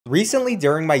Recently,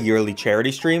 during my yearly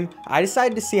charity stream, I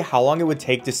decided to see how long it would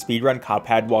take to speedrun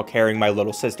Cuphead while carrying my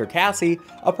little sister Cassie,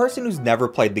 a person who's never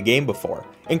played the game before.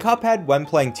 In Cuphead, when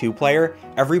playing 2-player,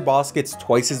 every boss gets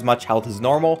twice as much health as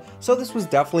normal, so this was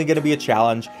definitely going to be a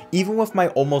challenge, even with my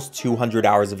almost 200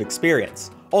 hours of experience.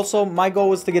 Also, my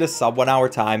goal was to get a sub 1 hour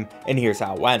time, and here's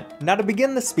how it went. Now to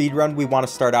begin the speedrun, we want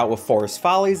to start out with Forest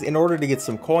Follies in order to get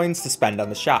some coins to spend on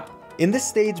the shop. In this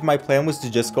stage, my plan was to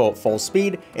just go at full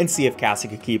speed and see if Cassie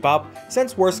could keep up,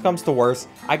 since worst comes to worst,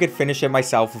 I could finish it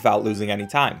myself without losing any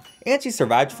time. And she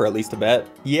survived for at least a bit.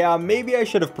 Yeah, maybe I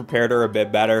should have prepared her a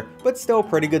bit better, but still a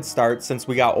pretty good start since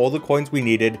we got all the coins we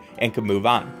needed and could move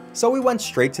on. So we went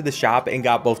straight to the shop and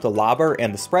got both the lobber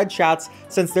and the spread shots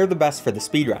since they're the best for the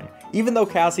speedrun, even though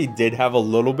Cassie did have a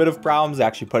little bit of problems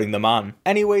actually putting them on.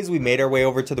 Anyways, we made our way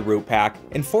over to the root pack,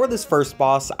 and for this first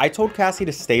boss, I told Cassie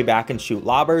to stay back and shoot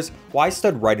lobbers while I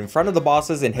stood right in front of the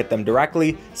bosses and hit them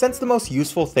directly, since the most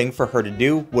useful thing for her to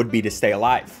do would be to stay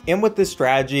alive. And with this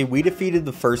strategy, we defeated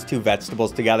the first two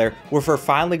vegetables together, with her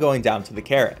finally going down to the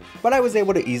carrot, but I was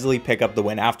able to easily pick up the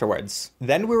win afterwards.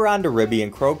 Then we were on to Ribby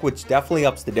and Croak, which definitely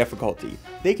ups the difficulty.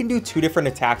 They can do two different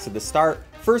attacks at the start.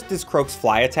 First is Croak's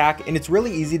fly attack, and it's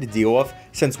really easy to deal with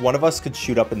since one of us could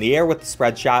shoot up in the air with the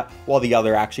spread shot while the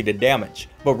other actually did damage.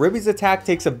 But Ribby's attack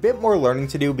takes a bit more learning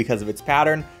to do because of its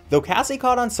pattern, though Cassie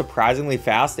caught on surprisingly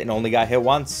fast and only got hit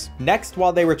once. Next,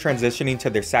 while they were transitioning to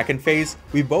their second phase,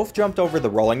 we both jumped over the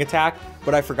rolling attack,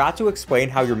 but I forgot to explain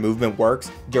how your movement works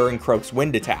during Croak's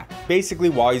wind attack. Basically,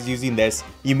 while he's using this,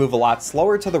 you move a lot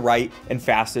slower to the right and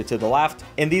faster to the left,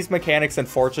 and these mechanics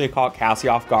unfortunately caught Cassie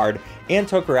off guard and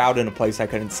took her out in a place I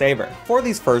couldn't save her. For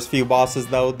these first few bosses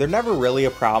though, they're never really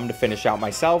a problem to finish out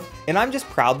myself, and I'm just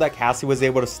proud that Cassie was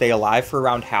able to stay alive for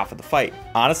around half of the fight.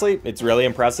 Honestly, it's really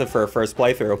impressive for her first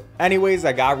playthrough. Anyways,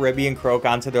 I got Ribby and Croak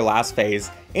onto their last phase,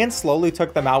 and slowly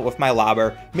took them out with my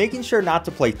lobber, making sure not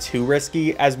to play too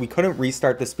risky as we couldn't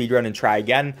restart the speedrun and try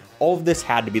again. All of this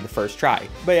had to be the first try.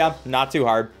 But yeah, not too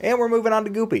hard. And we're moving on to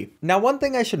Goopy. Now one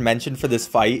thing I should mention for this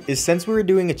fight is since we were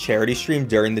doing a charity stream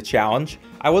during the challenge,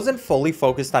 I wasn't fully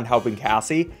focused on helping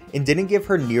Cassie and didn't give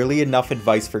her nearly enough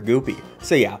advice for Goopy.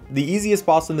 So yeah, the easiest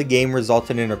boss in the game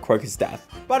resulted in her quickest death.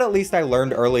 But at least I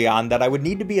learned early on that I would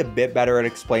need to be a bit better at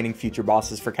explaining future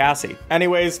bosses for Cassie.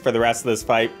 Anyways, for the rest of this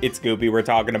fight, it's Goopy we're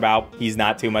talking about. He's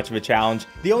not too much of a challenge.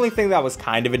 The only thing that was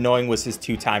kind of annoying was his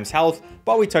 2x health,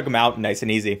 but we took him out nice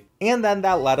and easy. And then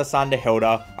that led us on to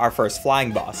Hilda, our first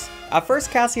flying boss. At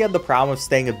first, Cassie had the problem of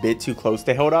staying a bit too close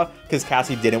to Hilda because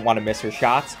Cassie didn't want to miss her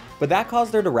shots, but that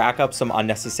caused her to rack up some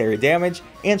unnecessary damage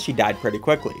and she died pretty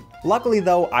quickly. Luckily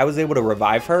though, I was able to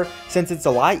revive her since it's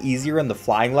a lot easier in the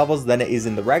flying levels than it is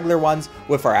in the regular ones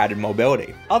with our added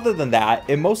mobility. Other than that,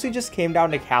 it mostly just came down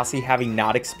to Cassie having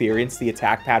not experienced the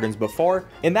attack patterns before,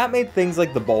 and that made things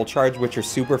like the bull charge, which are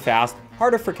super fast,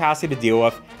 harder for Cassie to deal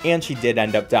with, and she did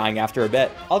end up dying after a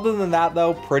bit. Other than that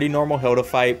though, pretty normal Hilda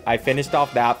fight. I finished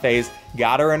off that phase,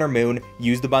 got her in her moon,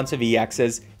 used a bunch of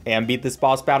EXs, and beat this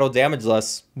boss battle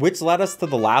damageless, which led us to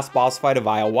the last boss fight of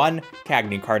Isle 1,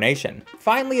 Cagney Carnation.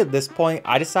 Finally, at this point,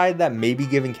 I decided that maybe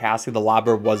giving Cassie the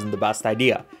lobber wasn't the best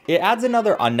idea. It adds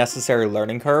another unnecessary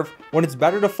learning curve when it's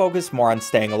better to focus more on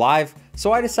staying alive,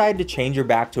 so I decided to change her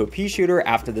back to a pea shooter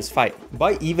after this fight.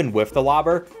 But even with the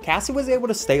lobber, Cassie was able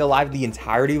to stay alive the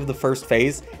entirety of the first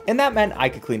phase, and that meant I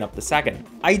could clean up the second.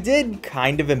 I did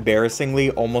kind of embarrassingly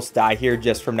almost die here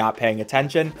just from not paying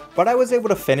attention, but I was able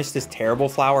to finish this terrible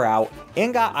flower out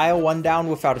and got Isle 1 down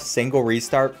without a single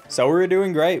restart, so we were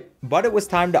doing great. But it was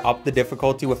time to up the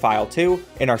difficulty with Isle 2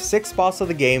 and our 6th boss of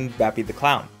the game, Beppy the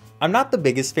Clown. I'm not the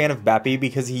biggest fan of Beppy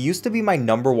because he used to be my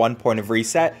 #1 point of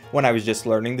reset when I was just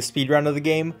learning the speedrun of the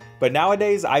game, but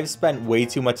nowadays I've spent way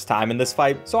too much time in this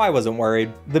fight, so I wasn't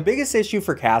worried. The biggest issue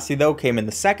for Cassie though came in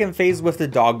the second phase with the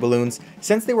dog balloons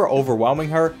since they were overwhelming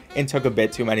her and took a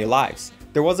bit too many lives.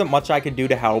 There wasn't much I could do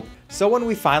to help, so when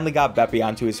we finally got Beppy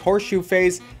onto his horseshoe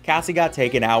phase, Cassie got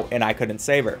taken out and I couldn't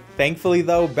save her. Thankfully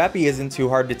though, Beppy isn't too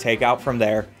hard to take out from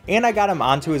there, and I got him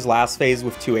onto his last phase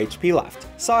with 2 HP left.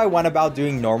 So I went about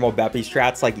doing normal Beppy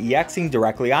strats like EXing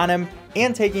directly on him,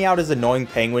 and taking out his annoying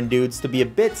penguin dudes to be a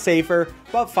bit safer,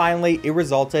 but finally it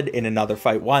resulted in another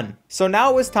fight won. So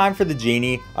now it was time for the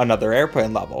genie, another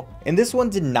airplane level, and this one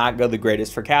did not go the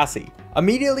greatest for Cassie.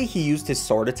 Immediately he used his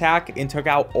sword attack and took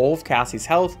out all of Cassie's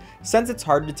health since it's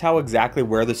hard to tell exactly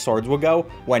where the swords will go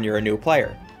when you're a new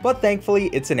player. but thankfully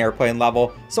it's an airplane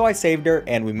level, so I saved her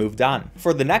and we moved on.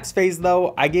 For the next phase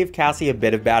though, I gave Cassie a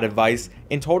bit of bad advice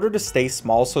and told her to stay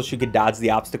small so she could dodge the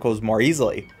obstacles more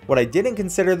easily. What I didn't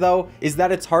consider though is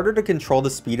that it's harder to control the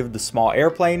speed of the small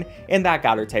airplane, and that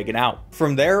got her taken out.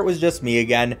 From there it was just me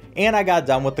again, and I got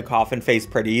done with the coffin phase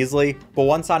pretty easily, but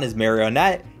once on his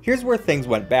marionette, here's where things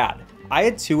went bad. I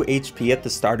had 2 HP at the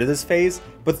start of this phase,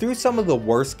 but through some of the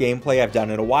worst gameplay I've done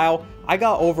in a while, I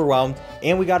got overwhelmed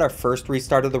and we got our first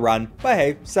restart of the run, but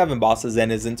hey, 7 bosses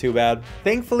in isn't too bad.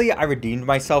 Thankfully, I redeemed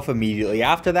myself immediately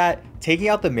after that, taking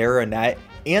out the marionette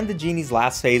and the genie's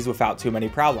last phase without too many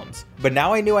problems. But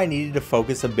now I knew I needed to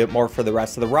focus a bit more for the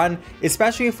rest of the run,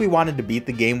 especially if we wanted to beat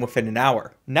the game within an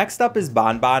hour. Next up is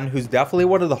Bonbon, who's definitely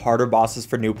one of the harder bosses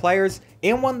for new players,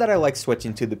 and one that I like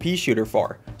switching to the pea shooter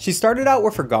for. She started out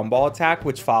with her gumball attack,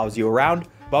 which follows you around,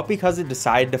 but because it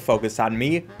decided to focus on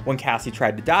me, when Cassie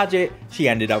tried to dodge it, she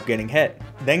ended up getting hit.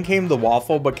 Then came the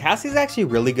waffle, but Cassie's actually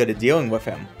really good at dealing with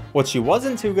him. What she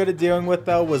wasn't too good at dealing with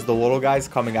though was the little guys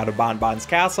coming out of Bonbon's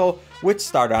castle, which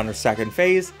started on her second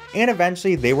phase, and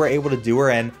eventually they were able to do her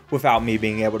in without me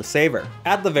being able to save her.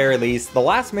 At the very least, the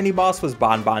last mini boss was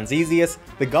Bonbon's easiest,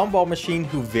 the gumball machine,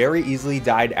 who very easily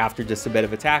died after just a bit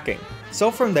of attacking.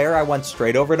 So from there I went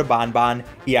straight over to Bonbon,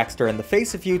 EX'd her in the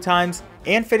face a few times,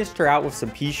 and finished her out with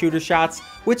some pea shooter shots,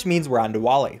 which means we're on to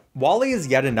Wally. Wally is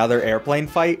yet another airplane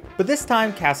fight, but this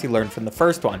time Cassie learned from the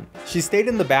first one. She stayed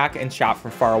in the back and shot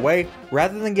from far away,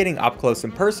 rather than getting up close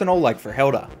and personal like for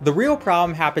Hilda. The real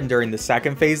problem happened during the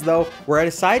second phase though, where I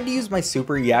decided to use my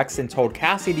super EX and told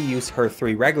Cassie to use her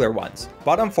 3 regular ones.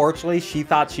 But unfortunately, she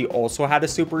thought she also had a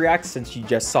super EX since she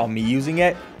just saw me using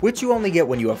it, which you only get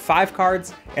when you have 5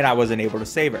 cards, and I wasn't able to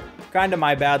save her. Kinda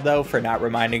my bad though for not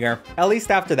reminding her. At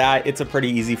least after that, it's a pretty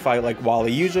easy fight like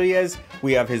Wally usually is.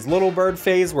 We have his little bird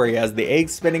phase where he has the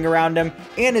eggs spinning around him,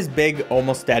 and his big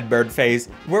almost dead bird phase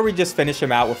where we just finish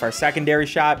him out with our secondary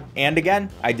shot, and again,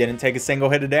 I didn't take a single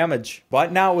hit of damage.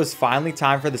 But now it was finally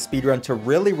time for the speedrun to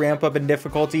really ramp up in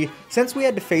difficulty since we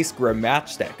had to face Grim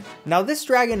Matchstick. Now this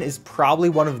dragon is probably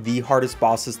one of the hardest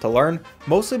bosses to learn,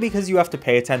 mostly because you have to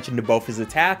pay attention to both his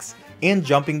attacks and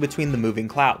jumping between the moving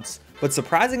clouds. But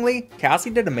surprisingly, Cassie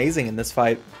did amazing in this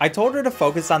fight. I told her to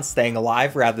focus on staying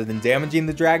alive rather than damaging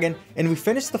the dragon, and we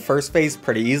finished the first phase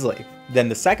pretty easily. Then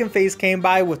the second phase came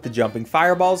by with the jumping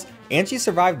fireballs, and she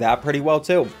survived that pretty well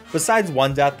too, besides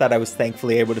one death that I was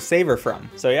thankfully able to save her from.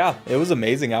 So yeah, it was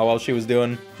amazing how well she was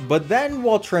doing. But then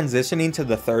while transitioning to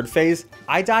the third phase,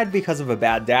 I died because of a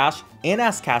bad dash and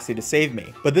asked Cassie to save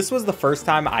me. But this was the first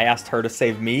time I asked her to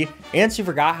save me, and she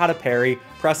forgot how to parry,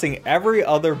 pressing every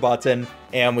other button,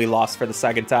 and we lost for the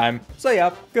second time. So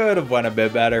yeah, could have went a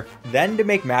bit better. Then to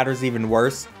make matters even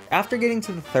worse, after getting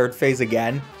to the third phase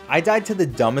again, I died to the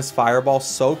dumbest fireball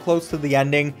so close to the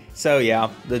ending, so yeah,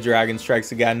 the dragon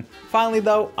strikes again. Finally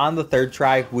though, on the third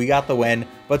try, we got the win,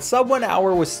 but sub 1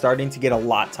 hour was starting to get a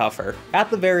lot tougher. At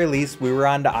the very least, we were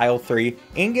on to aisle 3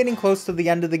 and getting close to the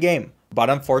end of the game. But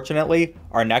unfortunately,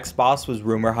 our next boss was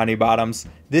Rumor Honeybottoms.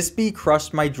 This bee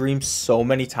crushed my dreams so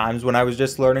many times when I was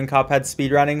just learning Cuphead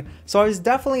speedrunning, so I was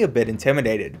definitely a bit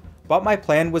intimidated. But my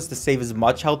plan was to save as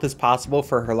much health as possible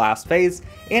for her last phase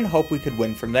and hope we could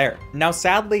win from there. Now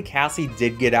sadly, Cassie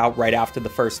did get out right after the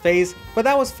first phase, but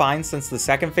that was fine since the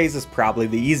second phase is probably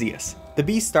the easiest. The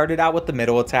bee started out with the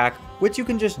middle attack, which you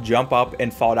can just jump up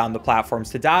and fall down the platforms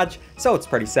to dodge, so it's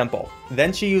pretty simple.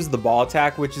 Then she used the ball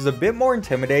attack, which is a bit more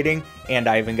intimidating, and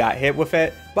I even got hit with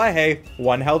it, but hey,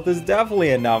 1 health is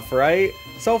definitely enough, right?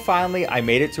 So finally, I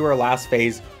made it to her last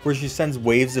phase, where she sends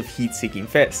waves of heat-seeking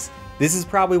fists. This is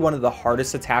probably one of the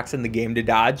hardest attacks in the game to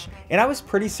dodge, and I was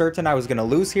pretty certain I was going to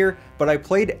lose here, but I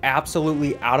played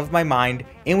absolutely out of my mind,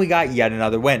 and we got yet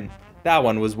another win. That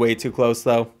one was way too close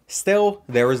though. Still,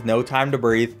 there was no time to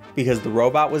breathe because the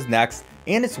robot was next,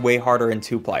 and it's way harder in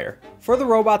 2-player. For the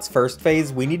robot's first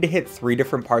phase, we need to hit 3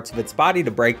 different parts of its body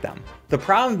to break them. The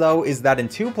problem though is that in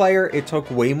 2-player, it took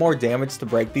way more damage to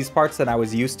break these parts than I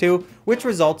was used to, which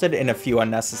resulted in a few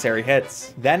unnecessary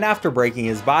hits. Then after breaking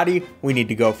his body, we need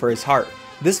to go for his heart.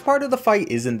 This part of the fight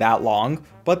isn't that long,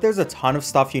 but there's a ton of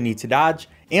stuff you need to dodge,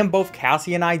 and both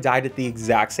Cassie and I died at the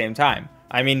exact same time.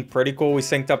 I mean, pretty cool we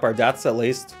synced up our deaths at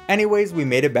least. Anyways, we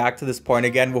made it back to this point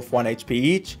again with 1 HP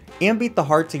each, and beat the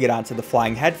heart to get onto the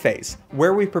flying head phase,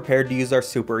 where we prepared to use our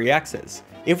super EXs.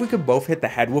 If we could both hit the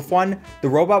head with one, the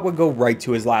robot would go right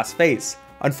to his last phase.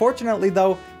 Unfortunately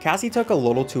though, Cassie took a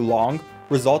little too long,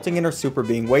 resulting in her super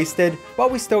being wasted,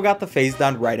 but we still got the phase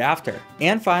done right after.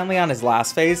 And finally on his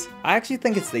last phase, I actually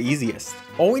think it's the easiest.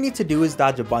 All we need to do is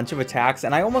dodge a bunch of attacks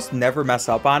and I almost never mess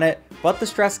up on it, but the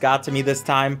stress got to me this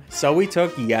time, so we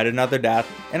took yet another death,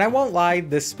 and I won't lie,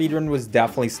 this speedrun was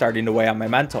definitely starting to weigh on my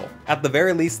mental. At the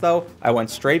very least though, I went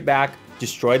straight back,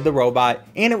 destroyed the robot,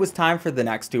 and it was time for the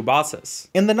next two bosses.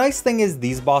 And the nice thing is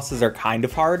these bosses are kind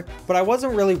of hard, but I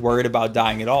wasn't really worried about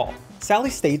dying at all.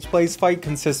 Sally's stage plays fight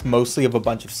consists mostly of a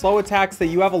bunch of slow attacks that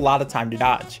you have a lot of time to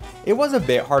dodge. It was a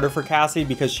bit harder for Cassie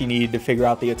because she needed to figure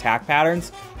out the attack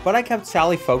patterns, but I kept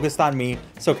Sally focused on me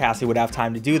so Cassie would have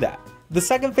time to do that. The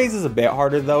second phase is a bit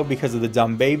harder though because of the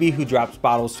dumb baby who drops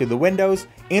bottles through the windows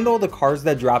and all the cars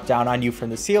that drop down on you from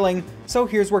the ceiling, so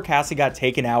here's where Cassie got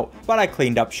taken out, but I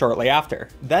cleaned up shortly after.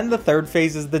 Then the third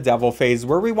phase is the devil phase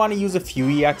where we want to use a few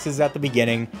EXs at the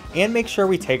beginning and make sure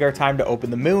we take our time to open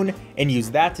the moon and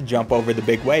use that to jump over the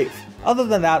big wave. Other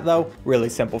than that though, really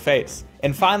simple phase.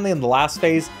 And finally in the last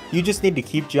phase, you just need to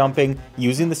keep jumping,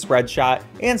 using the spread shot,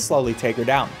 and slowly take her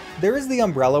down. There is the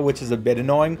umbrella which is a bit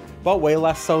annoying, but way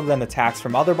less so than attacks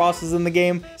from other bosses in the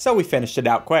game, so we finished it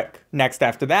out quick. Next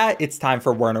after that, it's time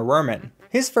for Werner Werman.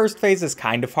 His first phase is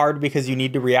kind of hard because you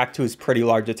need to react to his pretty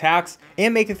large attacks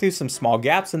and make it through some small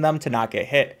gaps in them to not get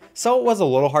hit. So it was a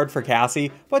little hard for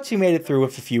Cassie, but she made it through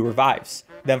with a few revives.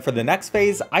 Then for the next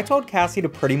phase, I told Cassie to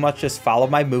pretty much just follow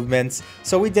my movements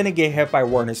so we didn't get hit by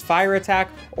Werner's fire attack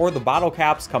or the bottle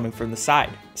caps coming from the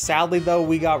side. Sadly though,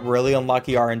 we got really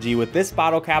unlucky RNG with this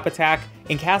bottle cap attack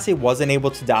and Cassie wasn't able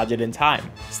to dodge it in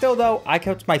time. Still though, I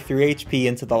kept my 3 HP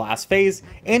into the last phase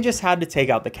and just had to take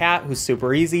out the cat, who's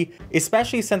super easy,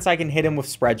 especially since I can hit him with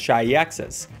spread shy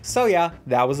EXs. So yeah,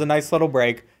 that was a nice little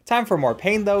break. Time for more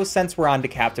pain though, since we're on to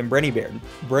Captain Brinnybeard.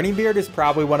 Brinnybeard is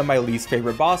probably one of my least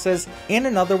favorite bosses, and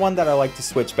another one that I like to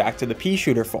switch back to the pea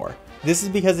shooter for. This is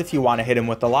because if you want to hit him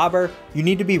with the lobber, you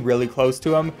need to be really close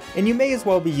to him, and you may as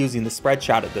well be using the spread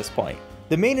shot at this point.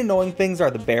 The main annoying things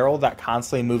are the barrel that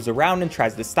constantly moves around and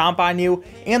tries to stomp on you,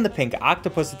 and the pink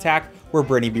octopus attack where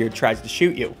Brinnybeard tries to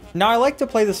shoot you. Now I like to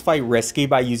play this fight risky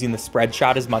by using the spread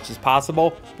shot as much as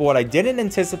possible, but what I didn't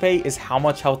anticipate is how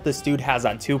much health this dude has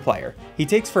on 2-player. He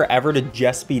takes forever to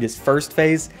just beat his first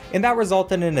phase, and that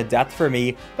resulted in a death for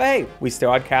me, but hey, we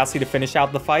still had Cassie to finish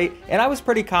out the fight, and I was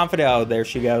pretty confident, oh there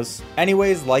she goes.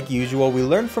 Anyways, like usual, we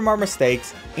learned from our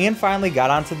mistakes, and finally got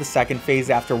onto the second phase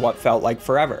after what felt like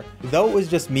forever. Though it was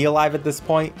just me alive at this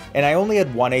point, and I only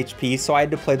had 1 HP, so I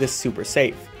had to play this super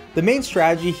safe. The main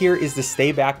strategy here is to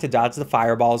stay back to dodge the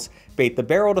fireballs, bait the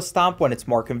barrel to stomp when it's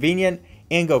more convenient,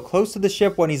 and go close to the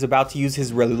ship when he's about to use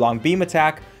his really long beam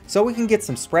attack so we can get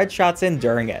some spread shots in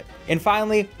during it. And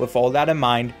finally, with all that in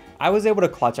mind, I was able to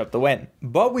clutch up the win.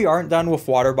 But we aren't done with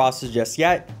water bosses just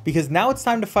yet, because now it's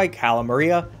time to fight Cala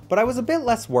Maria, but I was a bit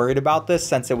less worried about this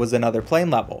since it was another plane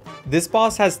level. This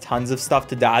boss has tons of stuff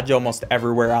to dodge almost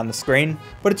everywhere on the screen,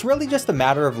 but it's really just a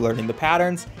matter of learning the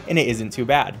patterns, and it isn't too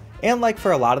bad. And like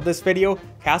for a lot of this video,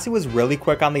 Cassie was really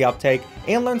quick on the uptake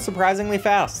and learned surprisingly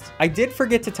fast. I did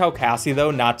forget to tell Cassie though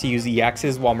not to use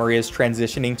EXs while Maria's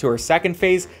transitioning to her second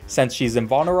phase since she's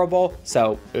invulnerable,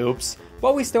 so oops.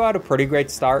 But we still had a pretty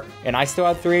great start, and I still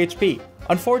had 3 HP.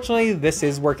 Unfortunately, this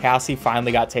is where Cassie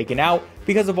finally got taken out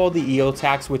because of all the eel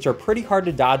attacks, which are pretty hard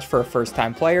to dodge for a first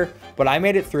time player, but I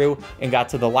made it through and got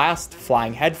to the last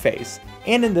flying head phase.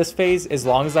 And in this phase, as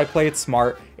long as I play it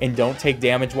smart and don't take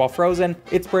damage while frozen,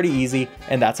 it's pretty easy,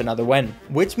 and that's another win.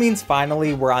 Which means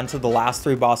finally we're on to the last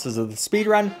 3 bosses of the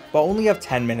speedrun, but only have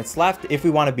 10 minutes left if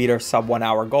we want to beat our sub 1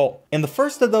 hour goal. And the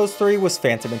first of those 3 was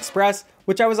Phantom Express,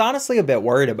 which I was honestly a bit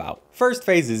worried about. First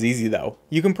phase is easy though.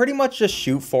 You can pretty much just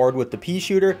shoot forward with the pea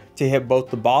shooter to hit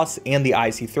both the boss and the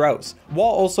eyes he throws, while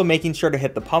also making sure to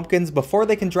hit the pumpkins before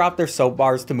they can drop their soap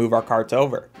bars to move our carts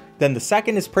over. Then the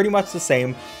second is pretty much the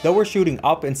same, though we're shooting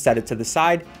up instead of to the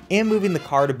side and moving the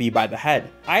car to be by the head.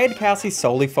 I had Cassie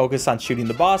solely focus on shooting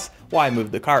the boss while I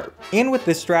moved the cart. And with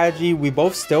this strategy, we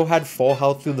both still had full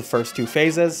health through the first 2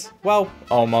 phases. Well,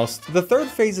 almost. The third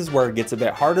phase is where it gets a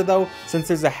bit harder though, since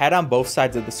there's a head on both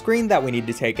sides of the screen that we need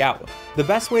to take out. The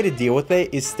best way to deal with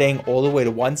it is staying all the way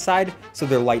to one side so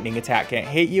their lightning attack can't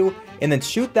hit you, and then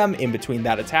shoot them in between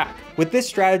that attack. With this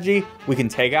strategy, we can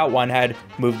take out one head,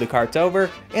 move the carts over,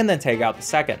 and then take out the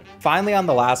second. Finally, on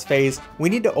the last phase, we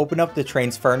need to open up the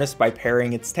train's furnace by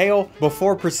parrying its tail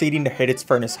before proceeding to hit its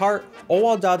furnace heart, all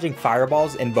while dodging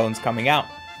fireballs and bones coming out.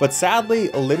 But sadly,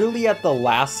 literally at the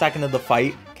last second of the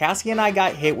fight, Cassie and I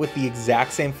got hit with the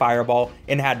exact same fireball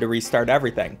and had to restart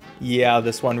everything. Yeah,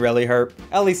 this one really hurt.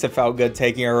 At least it felt good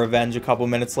taking our revenge a couple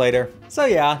minutes later. So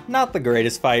yeah, not the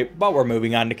greatest fight, but we're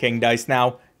moving on to King Dice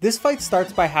now. This fight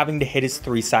starts by having to hit his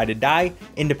 3-sided die,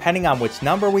 and depending on which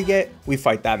number we get, we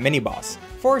fight that mini boss.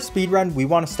 For a speedrun, we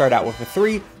want to start out with a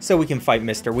 3 so we can fight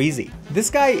Mr. Wheezy. This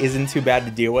guy isn't too bad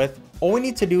to deal with. All we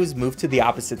need to do is move to the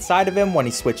opposite side of him when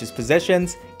he switches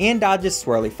positions, and dodge his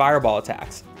swirly fireball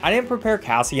attacks. I didn't prepare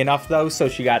Cassie enough though, so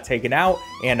she got taken out,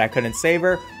 and I couldn't save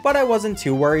her, but I wasn't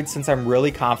too worried since I'm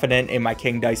really confident in my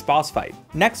King Dice boss fight.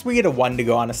 Next we get a 1 to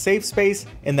go on a safe space,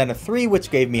 and then a 3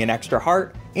 which gave me an extra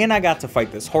heart, and I got to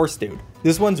fight this horse dude.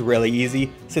 This one's really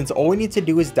easy, since all we need to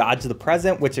do is dodge the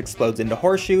present which explodes into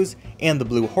horseshoes, and the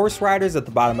blue horse riders at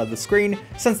the bottom of the screen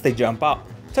since they jump up.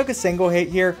 Took a single hit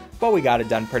here, but we got it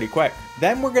done pretty quick.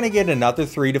 Then we're gonna get another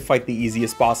 3 to fight the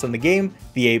easiest boss in the game,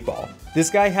 the 8-ball. This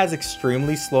guy has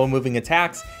extremely slow moving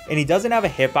attacks, and he doesn't have a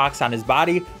hitbox on his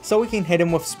body, so we can hit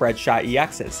him with spread shot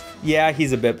EXs. Yeah,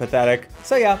 he's a bit pathetic.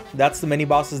 So yeah, that's the mini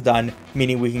bosses done,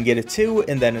 meaning we can get a 2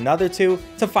 and then another 2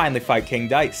 to finally fight King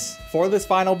Dice. For this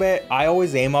final bit, I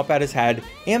always aim up at his head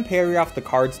and parry off the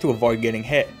cards to avoid getting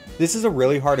hit. This is a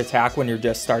really hard attack when you're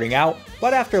just starting out,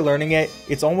 but after learning it,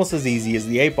 it's almost as easy as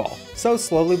the 8-ball. So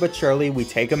slowly but surely we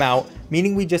take him out,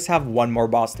 meaning we just have one more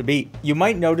boss to beat. You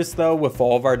might notice though, with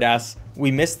all of our deaths,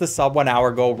 we missed the sub 1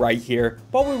 hour goal right here,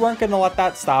 but we weren't gonna let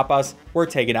that stop us. We're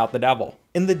taking out the devil.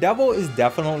 And the devil is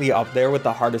definitely up there with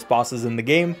the hardest bosses in the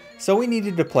game, so we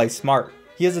needed to play smart.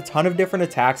 He has a ton of different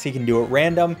attacks he can do at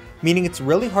random, meaning it's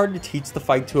really hard to teach the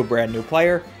fight to a brand new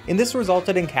player, and this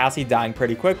resulted in Cassie dying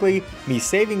pretty quickly, me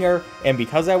saving her, and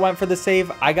because I went for the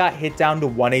save, I got hit down to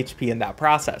 1 HP in that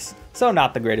process. So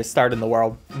not the greatest start in the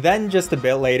world. Then just a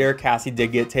bit later, Cassie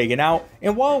did get taken out,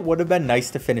 and while it would have been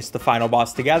nice to finish the final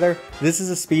boss together, this is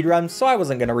a speedrun, so I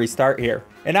wasn't going to restart here.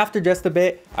 And after just a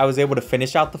bit, I was able to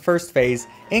finish out the first phase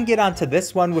and get onto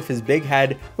this one with his big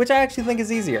head, which I actually think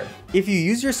is easier. If you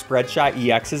use your spread shot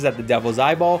EXs at the devil's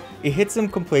eyeball, it hits him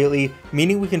completely,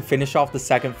 meaning we can finish off the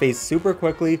second phase super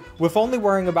quickly with only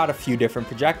worrying about a few different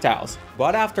projectiles.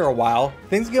 But after a while,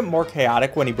 things get more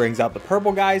chaotic when he brings out the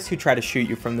purple guys who try to shoot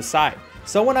you from the side.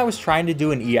 So when I was trying to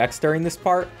do an EX during this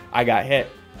part, I got hit.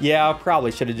 Yeah,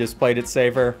 probably should have just played it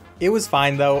safer. It was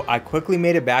fine though, I quickly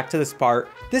made it back to this part,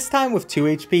 this time with 2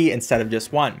 HP instead of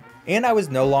just 1. And I was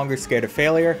no longer scared of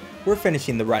failure. We're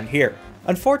finishing the run here.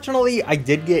 Unfortunately, I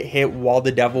did get hit while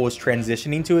the devil was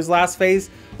transitioning to his last phase,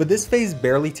 but this phase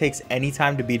barely takes any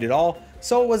time to beat at all,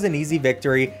 so it was an easy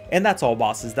victory, and that's all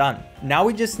bosses done. Now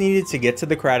we just needed to get to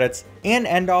the credits and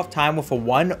end off time with a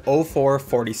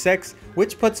 1:04:46,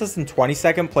 which puts us in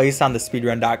 22nd place on the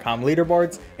speedrun.com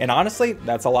leaderboards, and honestly,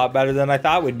 that's a lot better than I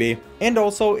thought we'd be. And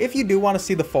also, if you do want to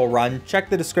see the full run,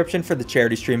 check the description for the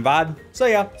charity stream VOD. So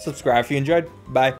yeah, subscribe if you enjoyed. Bye.